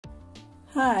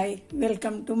Hi,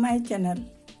 welcome to my channel.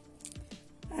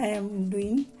 I am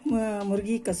doing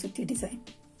Murgi Kasuti design.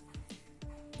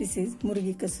 This is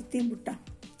Murgi Kasuti Butta.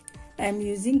 I am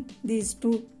using these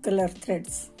two color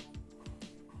threads.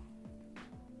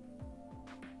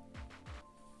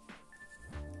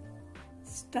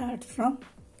 Start from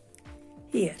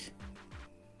here.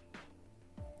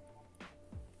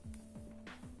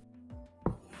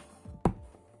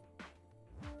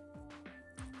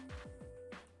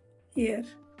 Here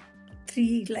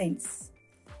 3 lines.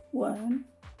 1,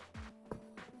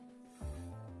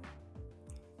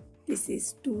 this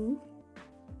is 2,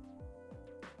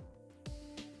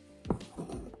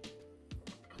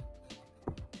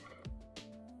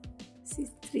 this is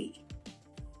 3.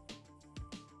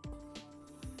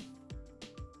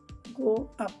 Go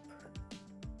up,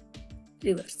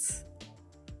 reverse.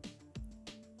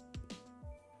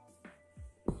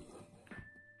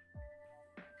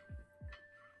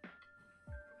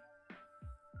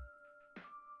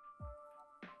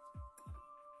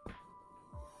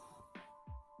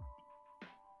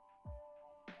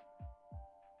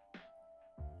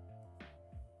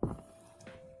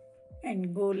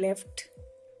 And go left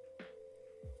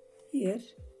here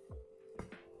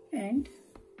and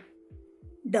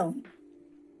down.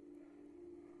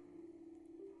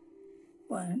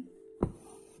 1,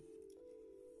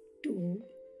 2,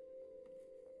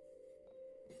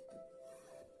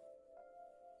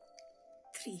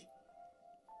 3.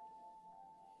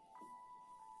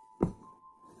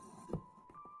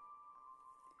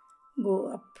 Go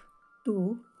up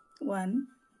 2, 1,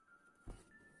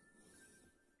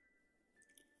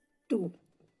 2.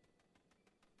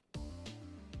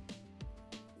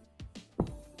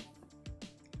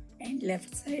 And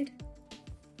left side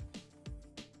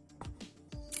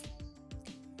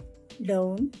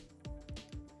down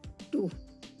 2.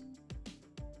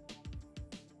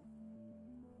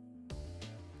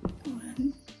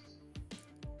 1,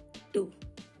 2.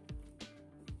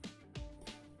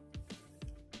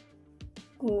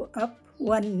 Go up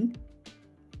 1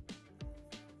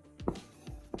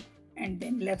 and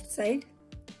then left side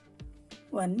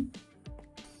 1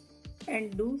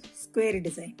 and do square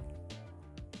design.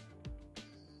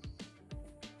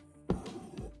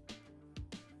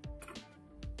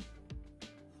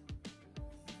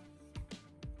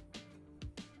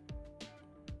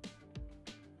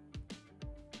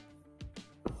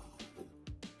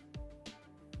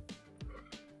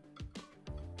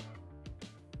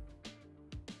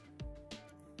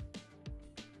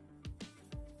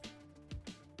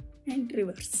 And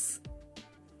reverse.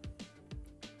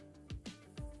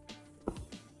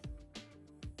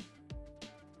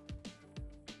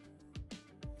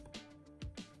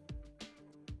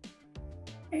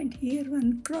 And here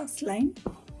one cross line.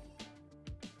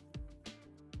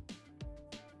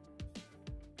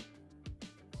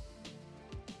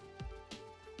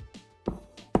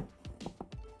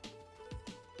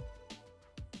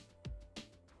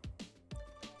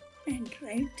 And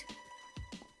right.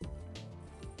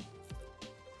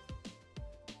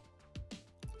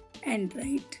 And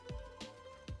right.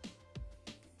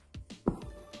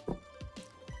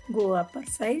 Go upper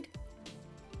side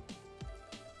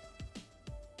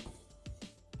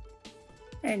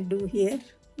and do here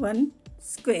one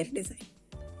square design.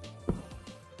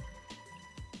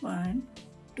 1,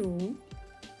 2,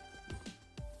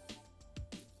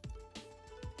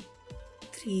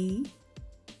 3,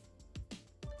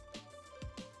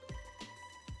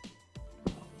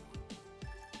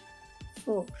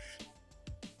 4.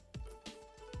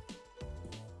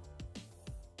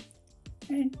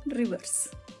 And reverse.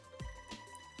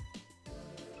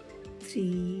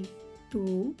 3,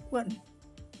 2, 1.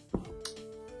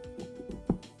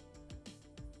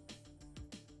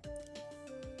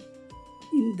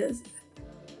 In the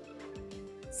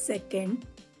second,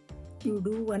 you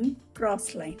do one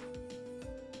cross line.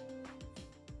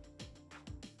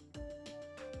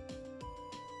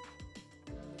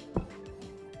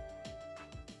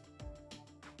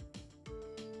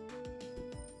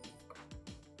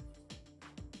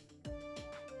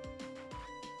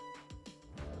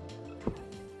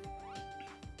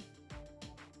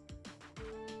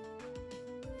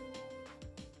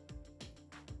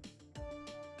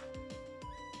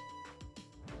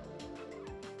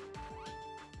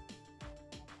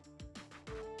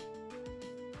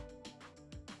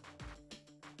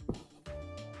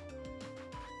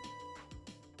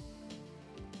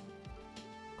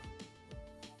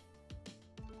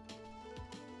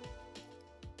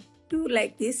 Do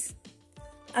like this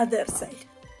other side.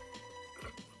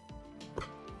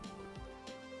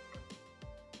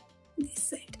 This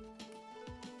side.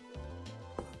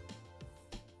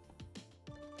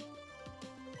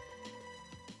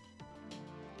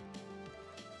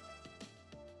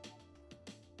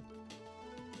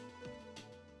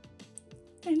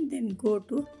 and then go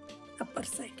to upper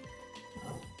side.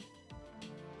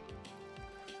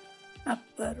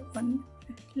 Upper one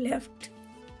left,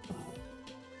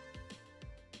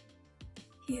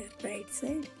 here right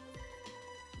side,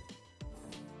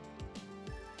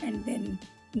 and then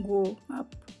go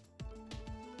up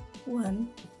 1,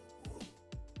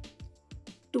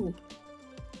 2,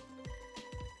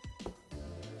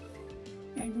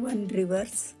 and 1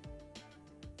 reverse,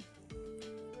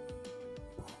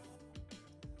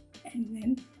 and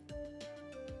then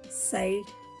side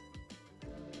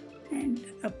and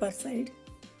upper side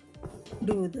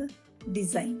do the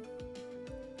design.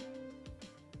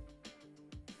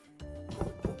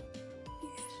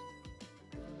 Here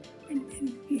and then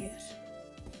here.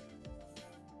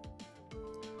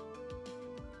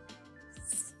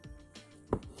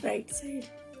 Right side,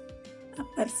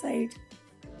 upper side,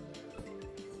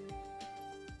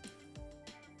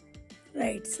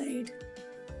 right side,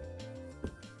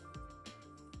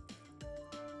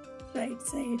 right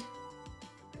side,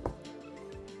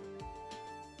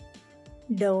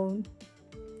 down,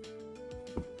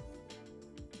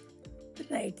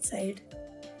 right side,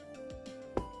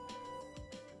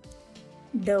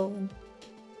 down,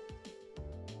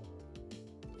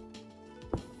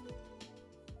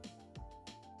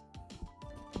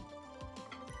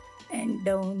 and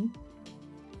down,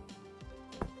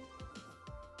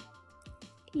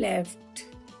 left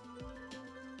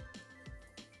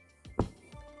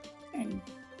and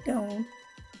down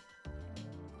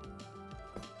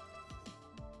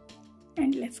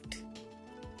and left.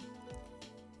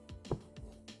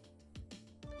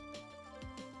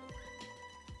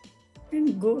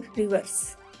 And go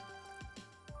reverse.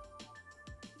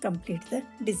 Complete the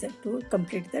design. To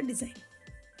complete the design.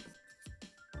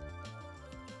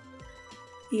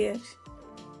 Here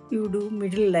you do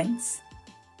middle lines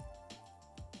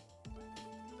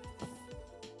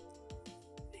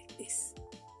like this,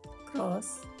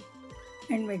 cross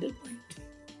and middle point,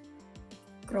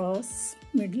 cross,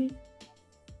 middle,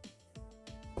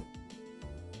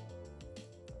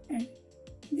 and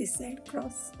this side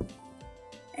cross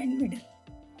and middle.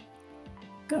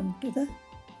 Come to the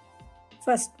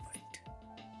first point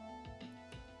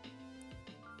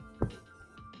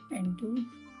and do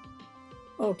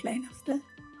outline of the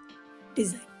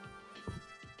design.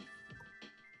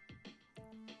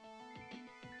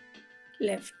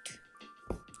 Left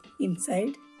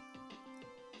inside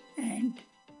and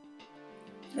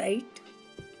right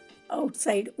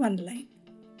outside one line,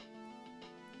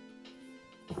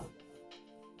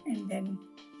 and then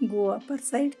go upper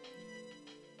side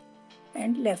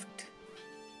and left,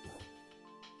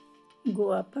 go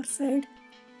upper side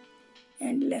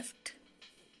and left,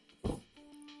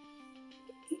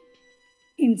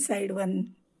 inside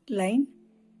one line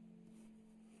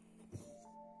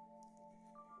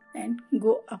and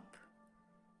go up,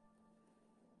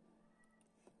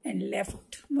 and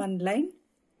left one line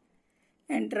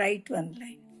and right one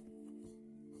line,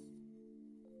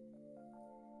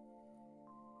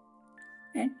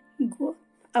 and go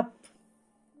up.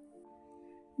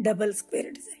 Double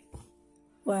square design.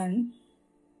 1,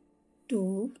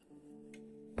 2,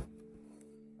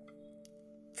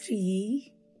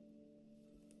 3,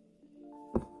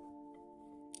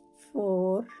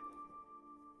 4,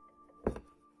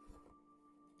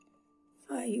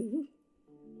 5,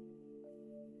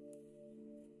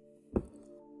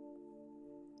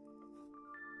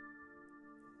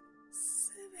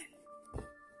 7,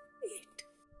 8.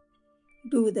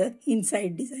 Do the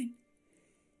inside design.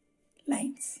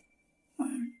 Lines.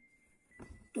 1,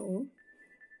 2,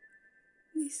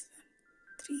 this one,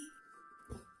 3,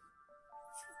 4.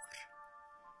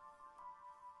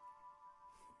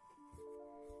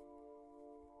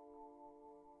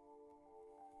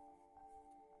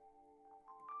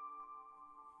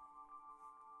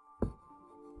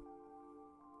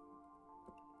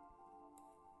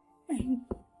 And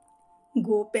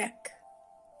go back.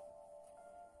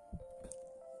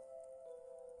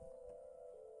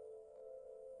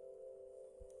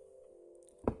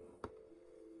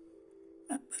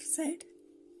 Upper side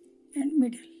and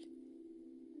middle.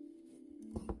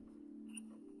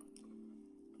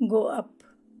 Go up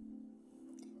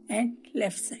and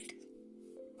left side.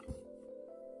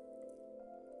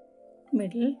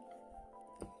 Middle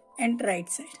and right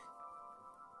side.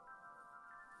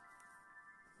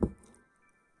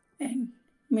 And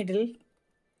middle,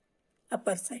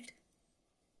 upper side.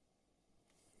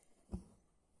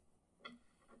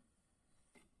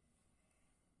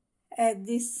 As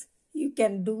this, you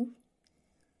can do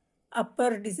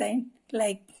upper design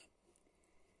like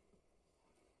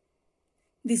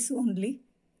this only.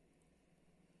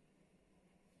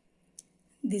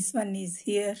 this one is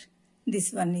here,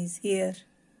 this one is here.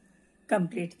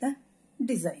 Complete the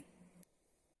design.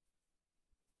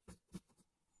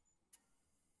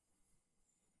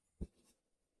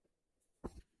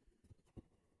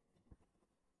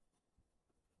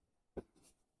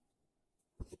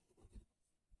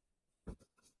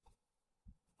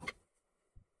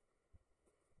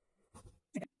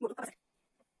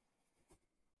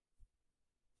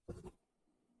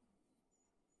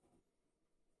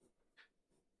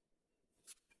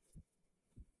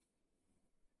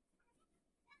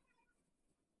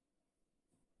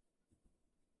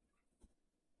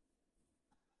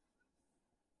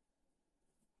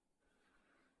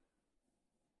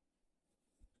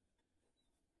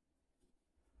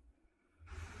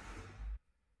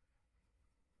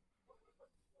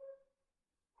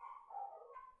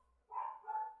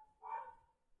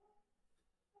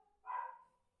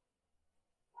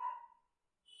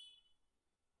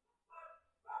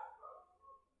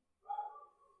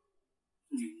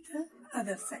 And the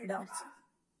other side also.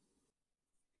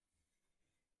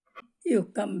 You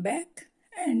come back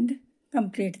and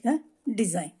complete the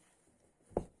design.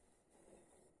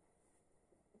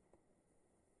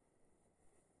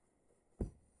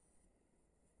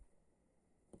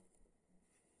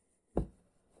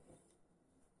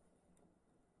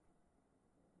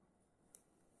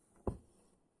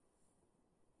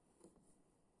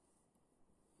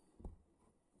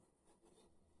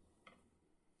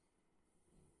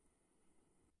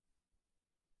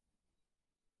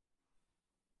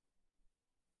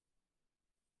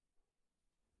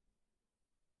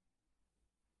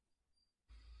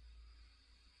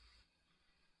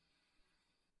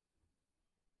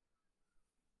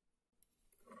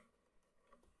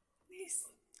 Please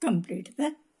complete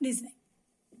the design.